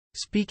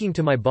Speaking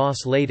to my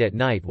boss late at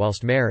night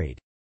whilst married.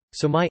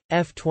 So my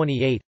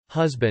F28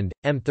 husband,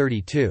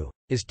 M32,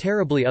 is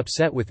terribly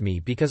upset with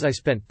me because I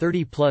spent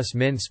 30+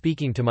 min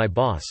speaking to my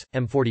boss,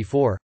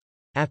 M44,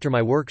 after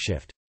my work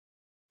shift.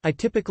 I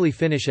typically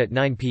finish at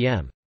 9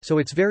 p.m. So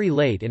it's very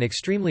late and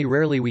extremely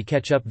rarely we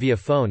catch up via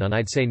phone on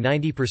I'd say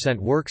 90%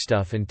 work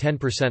stuff and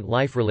 10%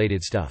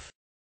 life-related stuff.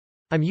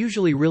 I'm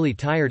usually really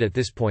tired at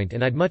this point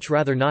and I'd much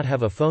rather not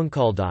have a phone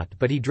call.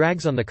 But he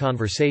drags on the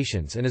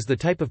conversations and is the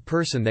type of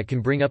person that can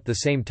bring up the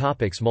same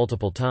topics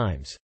multiple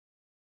times.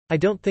 I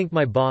don't think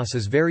my boss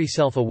is very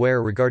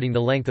self-aware regarding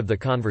the length of the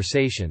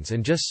conversations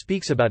and just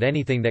speaks about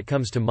anything that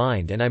comes to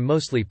mind, and I'm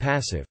mostly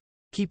passive,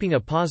 keeping a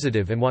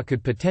positive and what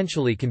could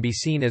potentially can be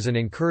seen as an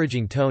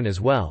encouraging tone as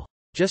well,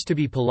 just to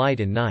be polite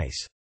and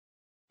nice.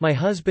 My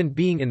husband,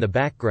 being in the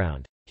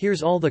background,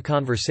 hears all the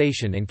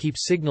conversation and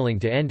keeps signaling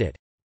to end it,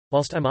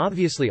 whilst I'm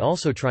obviously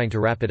also trying to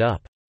wrap it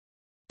up.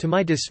 To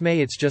my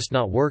dismay, it's just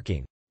not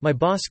working. My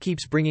boss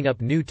keeps bringing up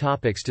new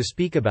topics to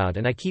speak about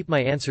and I keep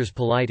my answers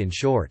polite and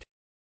short.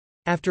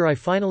 After I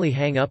finally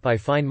hang up, I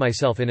find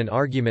myself in an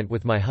argument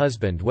with my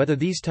husband whether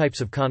these types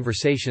of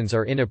conversations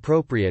are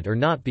inappropriate or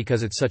not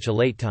because it's such a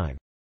late time.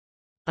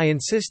 I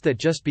insist that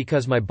just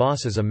because my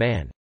boss is a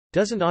man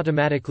doesn't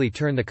automatically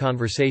turn the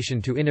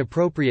conversation to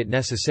inappropriate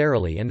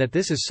necessarily, and that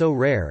this is so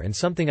rare and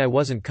something I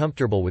wasn't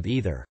comfortable with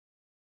either.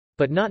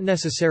 But not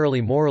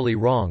necessarily morally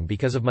wrong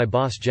because of my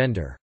boss'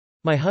 gender.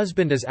 My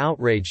husband is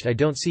outraged. I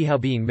don't see how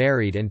being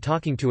married and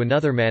talking to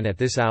another man at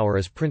this hour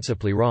is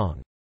principally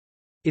wrong.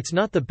 It's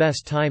not the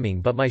best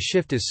timing, but my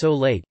shift is so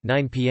late,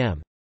 9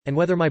 p.m. And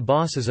whether my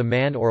boss is a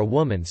man or a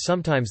woman,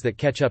 sometimes that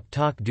catch-up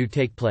talk do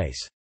take place.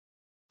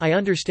 I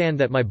understand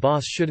that my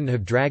boss shouldn't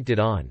have dragged it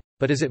on,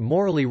 but is it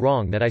morally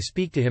wrong that I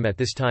speak to him at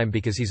this time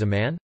because he's a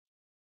man?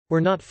 We're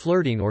not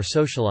flirting or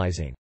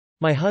socializing.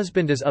 My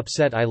husband is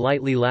upset. I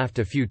lightly laughed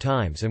a few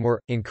times and we're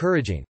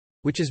encouraging,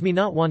 which is me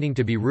not wanting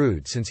to be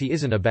rude since he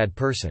isn't a bad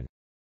person.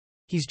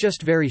 He's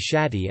just very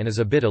chatty and is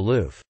a bit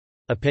aloof.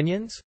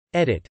 Opinions?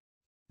 Edit.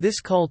 This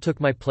call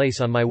took my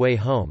place on my way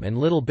home and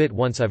little bit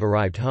once I've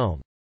arrived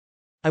home.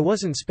 I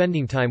wasn't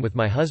spending time with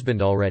my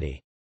husband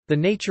already. The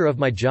nature of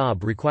my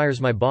job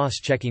requires my boss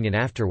checking in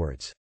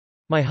afterwards.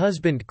 My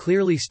husband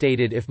clearly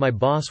stated if my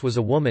boss was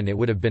a woman it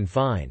would have been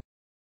fine.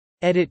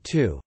 Edit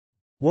 2.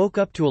 Woke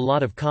up to a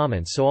lot of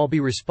comments, so I'll be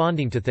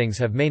responding to things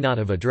have may not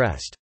have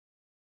addressed.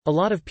 A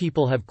lot of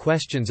people have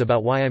questions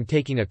about why I'm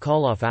taking a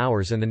call off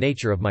hours and the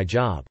nature of my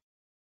job.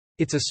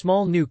 It's a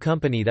small new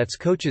company that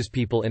coaches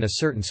people in a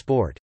certain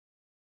sport.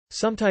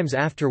 Sometimes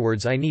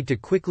afterwards I need to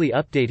quickly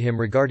update him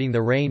regarding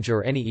the range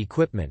or any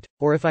equipment,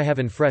 or if I have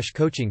a fresh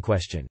coaching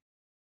question.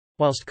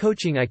 Whilst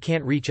coaching, I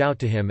can't reach out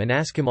to him and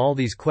ask him all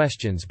these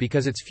questions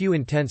because it's few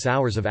intense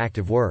hours of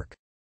active work.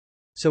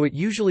 So it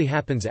usually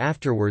happens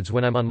afterwards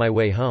when I'm on my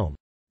way home.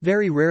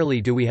 Very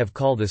rarely do we have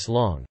call this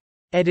long.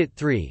 Edit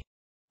 3.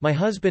 My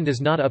husband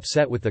is not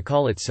upset with the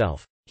call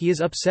itself. He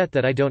is upset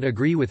that I don't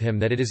agree with him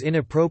that it is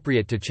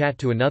inappropriate to chat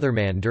to another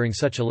man during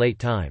such a late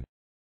time.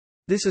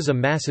 This is a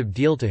massive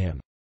deal to him.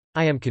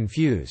 I am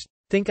confused.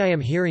 Think I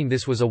am hearing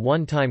this was a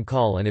one-time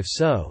call, and if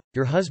so,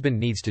 your husband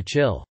needs to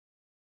chill.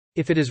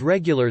 If it is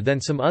regular,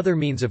 then some other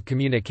means of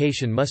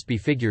communication must be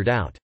figured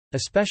out,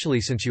 especially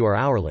since you are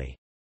hourly.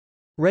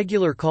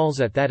 Regular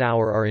calls at that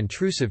hour are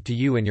intrusive to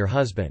you and your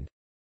husband.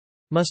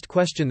 Must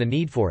question the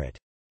need for it.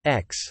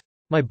 X.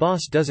 My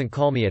boss doesn't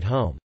call me at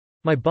home.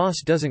 My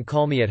boss doesn't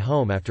call me at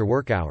home after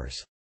work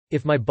hours.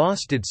 If my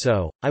boss did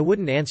so, I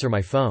wouldn't answer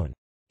my phone.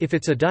 If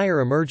it's a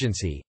dire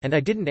emergency, and I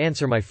didn't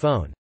answer my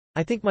phone,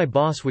 I think my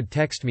boss would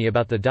text me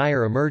about the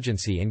dire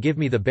emergency and give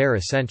me the bare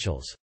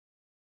essentials.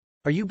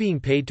 Are you being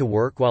paid to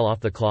work while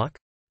off the clock?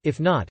 If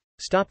not,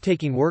 stop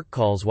taking work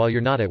calls while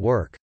you're not at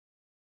work.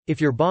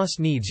 If your boss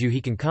needs you, he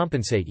can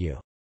compensate you.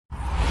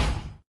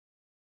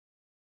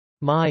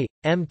 My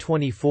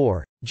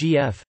M24,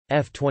 GF,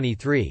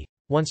 F23,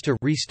 wants to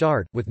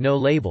restart with no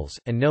labels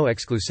and no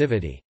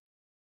exclusivity.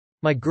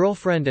 My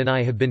girlfriend and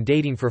I have been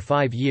dating for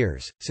 5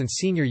 years, since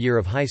senior year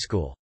of high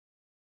school.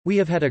 We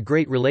have had a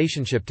great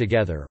relationship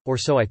together, or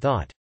so I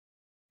thought.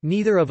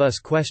 Neither of us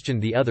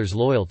questioned the other's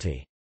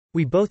loyalty.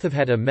 We both have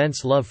had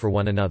immense love for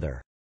one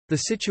another. The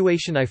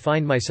situation I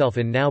find myself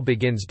in now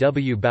begins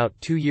about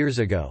 2 years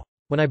ago,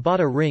 when I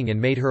bought a ring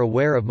and made her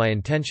aware of my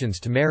intentions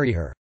to marry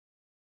her.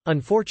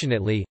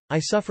 Unfortunately, I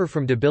suffer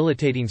from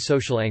debilitating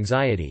social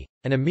anxiety,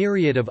 and a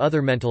myriad of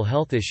other mental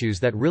health issues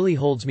that really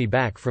holds me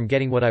back from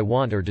getting what I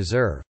want or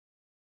deserve.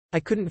 I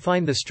couldn't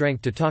find the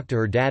strength to talk to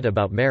her dad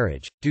about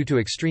marriage, due to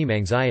extreme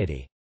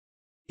anxiety.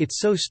 It's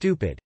so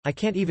stupid, I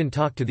can't even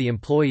talk to the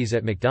employees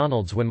at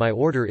McDonald's when my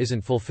order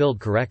isn't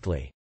fulfilled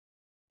correctly.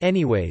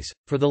 Anyways,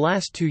 for the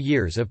last 2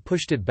 years I've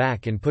pushed it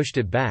back,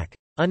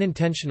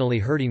 unintentionally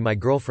hurting my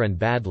girlfriend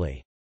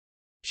badly.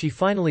 She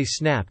finally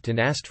snapped and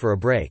asked for a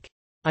break.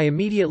 I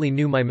immediately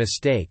knew my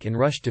mistake and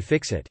rushed to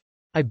fix it.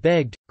 I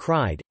begged,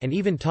 cried, and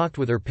even talked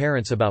with her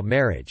parents about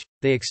marriage.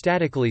 They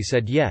ecstatically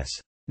said yes,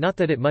 not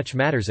that it much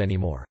matters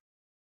anymore.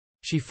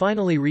 She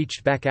finally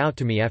reached back out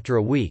to me after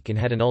a week and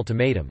had an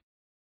ultimatum.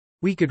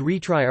 We could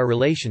retry our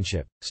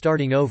relationship,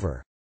 starting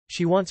over.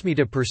 She wants me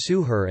to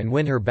pursue her and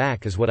win her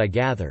back is what I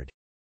gathered.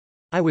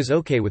 I was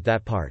okay with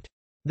that part.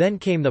 Then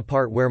came the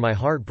part where my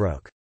heart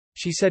broke.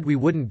 She said we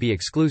wouldn't be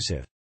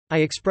exclusive. I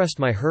expressed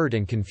my hurt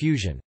and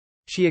confusion.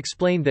 She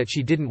explained that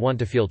she didn't want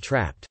to feel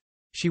trapped.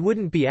 She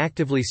wouldn't be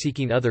actively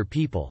seeking other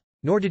people,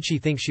 nor did she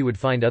think she would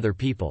find other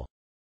people.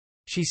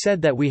 She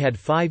said that we had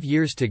 5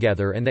 years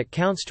together and that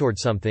counts toward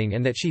something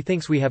and that she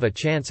thinks we have a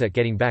chance at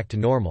getting back to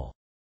normal.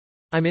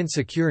 I'm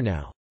insecure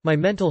now. My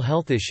mental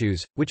health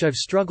issues, which I've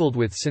struggled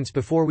with since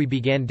before we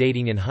began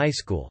dating in high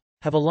school,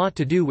 have a lot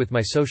to do with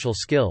my social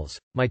skills,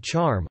 my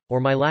charm, or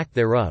my lack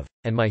thereof,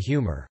 and my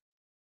humor.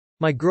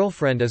 My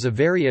girlfriend is a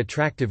very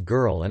attractive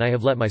girl and I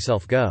have let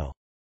myself go.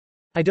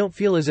 I don't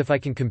feel as if I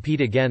can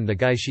compete against the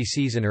guys she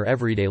sees in her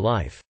everyday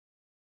life.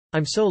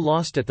 I'm so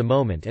lost at the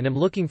moment and am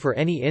looking for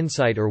any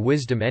insight or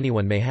wisdom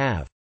anyone may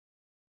have.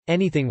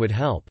 Anything would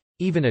help.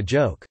 Even a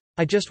joke.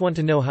 I just want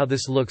to know how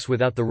this looks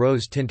without the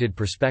rose-tinted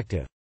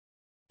perspective.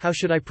 How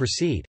should I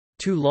proceed?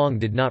 Too long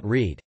did not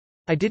read.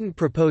 I didn't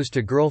propose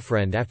to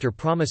girlfriend after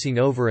promising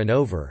over and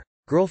over.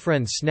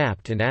 Girlfriend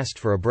snapped and asked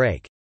for a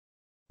break.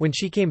 When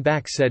she came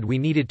back said we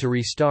needed to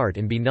restart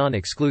and be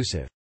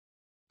non-exclusive.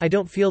 I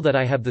don't feel that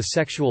I have the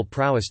sexual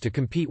prowess to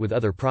compete with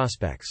other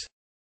prospects.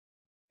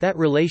 That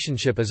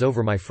relationship is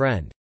over, my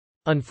friend.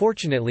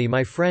 Unfortunately,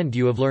 my friend,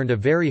 you have learned a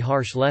very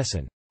harsh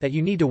lesson, that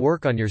you need to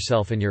work on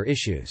yourself and your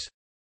issues.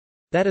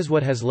 That is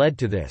what has led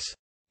to this.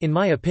 In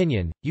my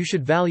opinion, you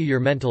should value your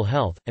mental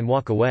health, and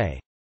walk away.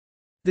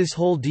 This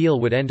whole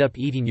deal would end up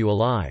eating you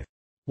alive.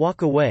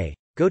 Walk away,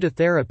 go to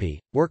therapy,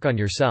 work on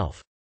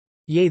yourself.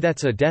 Yay,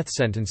 that's a death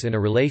sentence in a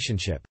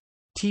relationship.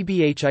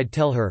 TBH, I'd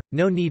tell her,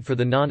 no need for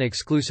the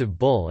non-exclusive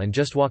bull and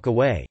just walk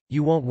away,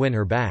 you won't win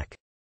her back.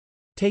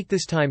 Take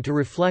this time to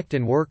reflect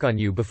and work on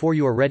you before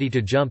you are ready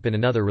to jump in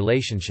another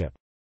relationship.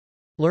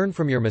 Learn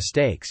from your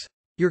mistakes.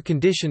 Your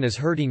condition is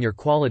hurting your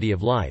quality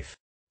of life.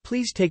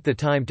 Please take the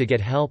time to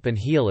get help and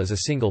heal as a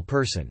single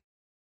person.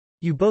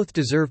 You both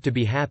deserve to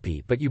be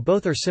happy, but you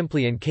both are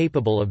simply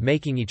incapable of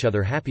making each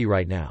other happy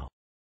right now.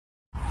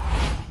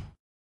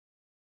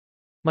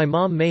 My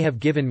mom may have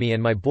given me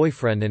and my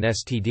boyfriend an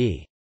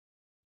STD.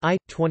 I,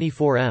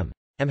 24M,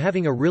 am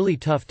having a really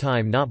tough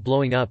time not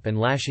blowing up and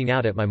lashing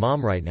out at my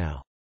mom right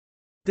now.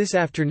 This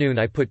afternoon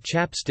I put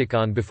chapstick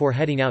on before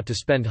heading out to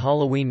spend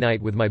Halloween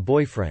night with my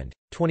boyfriend,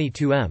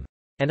 22M,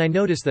 and I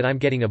notice that I'm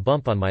getting a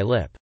bump on my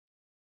lip.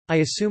 I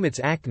assume it's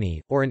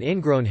acne, or an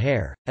ingrown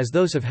hair, as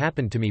those have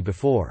happened to me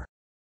before.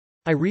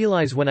 I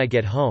realize when I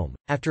get home,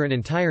 after an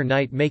entire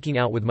night making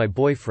out with my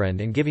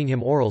boyfriend and giving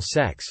him oral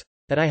sex,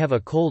 that I have a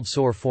cold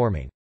sore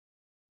forming.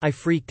 I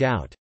freaked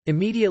out.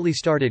 Immediately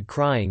started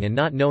crying and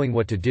not knowing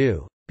what to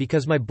do,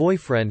 because my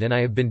boyfriend and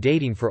I have been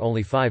dating for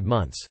only 5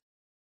 months.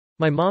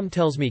 My mom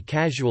tells me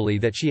casually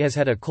that she has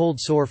had a cold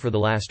sore for the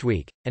last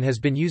week, and has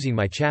been using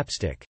my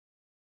chapstick.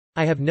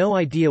 I have no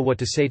idea what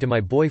to say to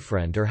my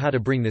boyfriend or how to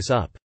bring this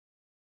up.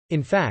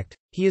 In fact,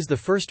 he is the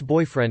first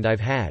boyfriend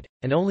I've had,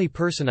 and only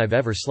person I've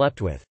ever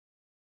slept with.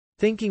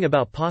 Thinking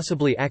about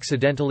possibly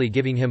accidentally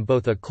giving him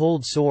both a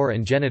cold sore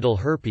and genital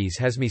herpes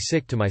has me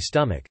sick to my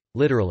stomach,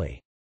 literally.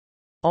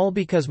 All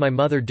because my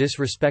mother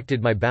disrespected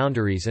my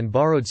boundaries and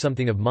borrowed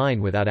something of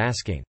mine without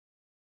asking.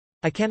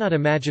 I cannot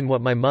imagine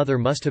what my mother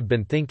must have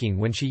been thinking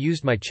when she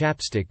used my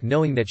chapstick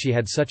knowing that she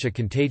had such a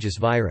contagious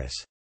virus.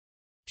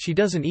 She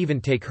doesn't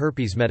even take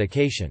herpes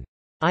medication.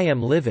 I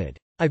am livid.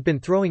 I've been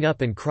throwing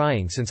up and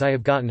crying since I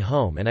have gotten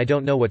home and I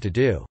don't know what to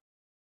do.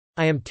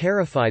 I am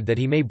terrified that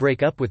he may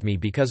break up with me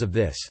because of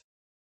this.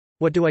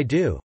 What do I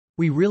do?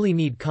 We really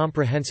need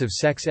comprehensive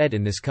sex ed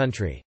in this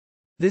country.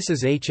 This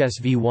is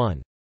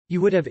HSV-1. You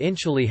would have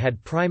initially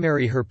had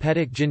primary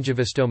herpetic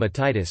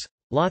gingivostomatitis,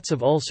 lots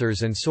of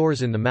ulcers and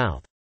sores in the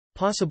mouth,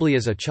 possibly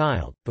as a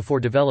child, before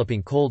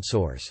developing cold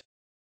sores.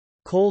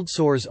 Cold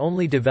sores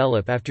only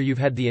develop after you've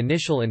had the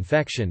initial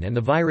infection and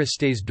the virus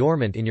stays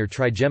dormant in your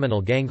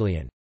trigeminal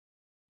ganglion.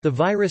 The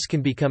virus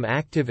can become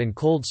active and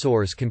cold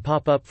sores can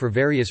pop up for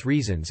various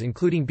reasons,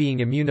 including being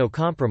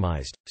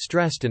immunocompromised,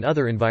 stressed and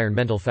other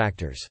environmental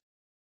factors.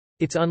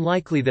 It's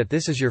unlikely that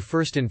this is your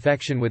first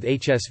infection with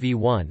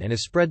HSV-1 and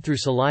is spread through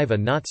saliva,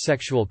 not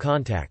sexual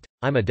contact.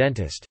 I'm a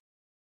dentist.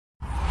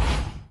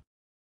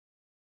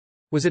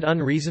 Was it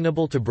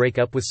unreasonable to break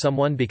up with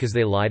someone because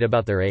they lied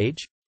about their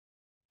age?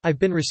 I've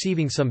been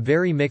receiving some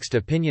very mixed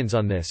opinions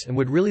on this and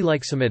would really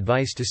like some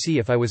advice to see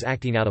if I was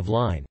acting out of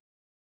line.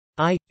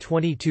 I,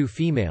 22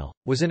 female,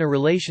 was in a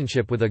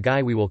relationship with a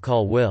guy we will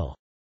call Will.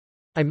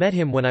 I met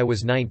him when I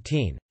was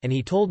 19, and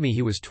he told me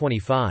he was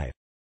 25.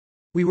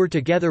 We were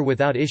together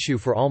without issue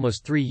for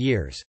almost 3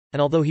 years,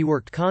 and although he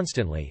worked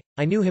constantly,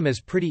 I knew him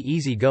as pretty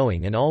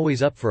easygoing and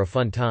always up for a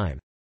fun time.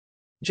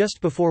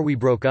 Just before we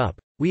broke up,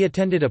 we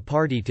attended a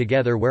party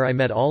together where I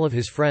met all of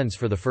his friends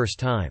for the first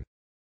time.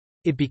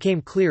 It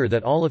became clear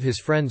that all of his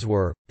friends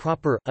were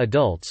proper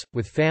adults,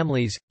 with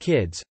families,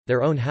 kids,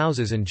 their own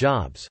houses and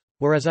jobs,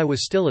 whereas I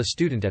was still a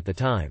student at the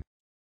time.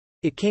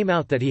 It came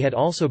out that he had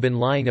also been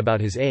lying about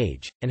his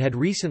age, and had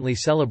recently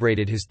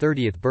celebrated his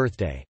 30th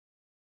birthday.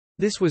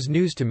 This was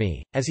news to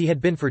me, as he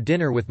had been for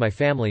dinner with my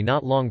family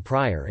not long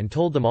prior and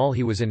told them all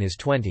he was in his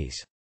 20s.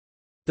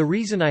 The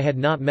reason I had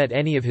not met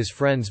any of his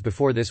friends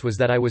before this was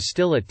that I was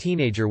still a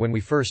teenager when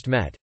we first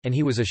met, and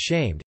he was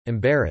ashamed,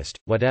 embarrassed,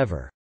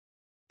 whatever.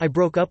 I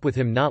broke up with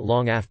him not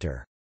long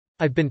after.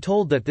 I've been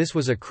told that this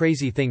was a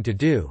crazy thing to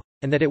do,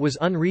 and that it was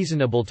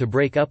unreasonable to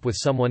break up with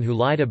someone who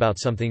lied about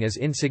something as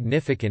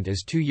insignificant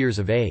as 2 years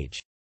of age.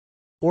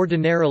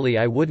 Ordinarily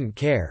I wouldn't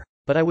care,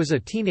 but I was a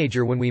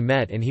teenager when we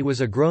met and he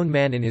was a grown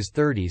man in his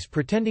 30s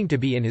pretending to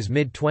be in his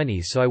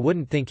mid-20s, so I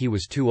wouldn't think he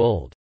was too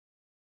old.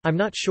 I'm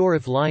not sure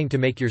if lying to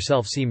make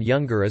yourself seem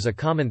younger is a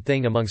common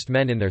thing amongst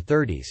men in their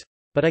 30s,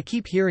 but I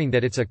keep hearing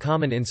that it's a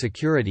common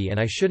insecurity and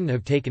I shouldn't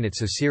have taken it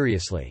so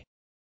seriously.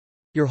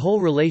 Your whole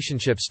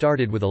relationship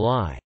started with a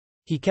lie.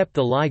 He kept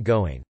the lie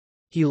going.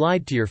 He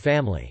lied to your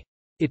family.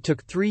 It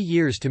took 3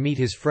 years to meet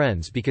his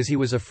friends because he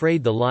was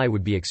afraid the lie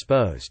would be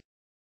exposed.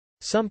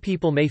 Some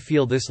people may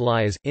feel this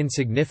lie is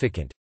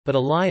insignificant, but a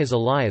lie is a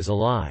lie is a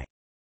lie.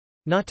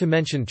 Not to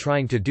mention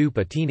trying to dupe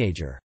a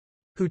teenager.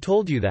 Who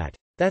told you that?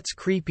 That's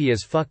creepy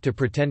as fuck to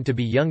pretend to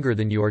be younger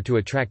than you or to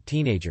attract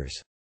teenagers.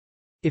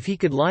 If he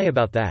could lie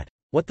about that,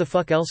 what the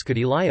fuck else could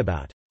he lie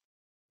about?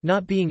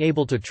 Not being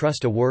able to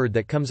trust a word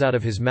that comes out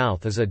of his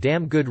mouth is a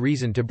damn good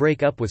reason to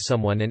break up with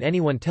someone, and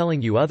anyone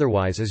telling you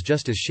otherwise is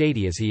just as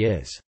shady as he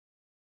is.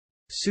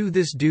 Sue,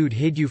 this dude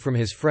hid you from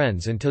his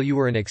friends until you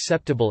were an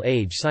acceptable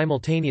age,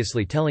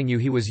 simultaneously telling you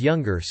he was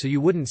younger so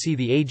you wouldn't see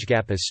the age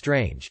gap as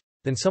strange.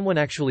 Then someone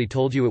actually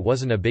told you it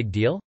wasn't a big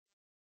deal?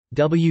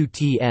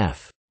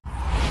 WTF.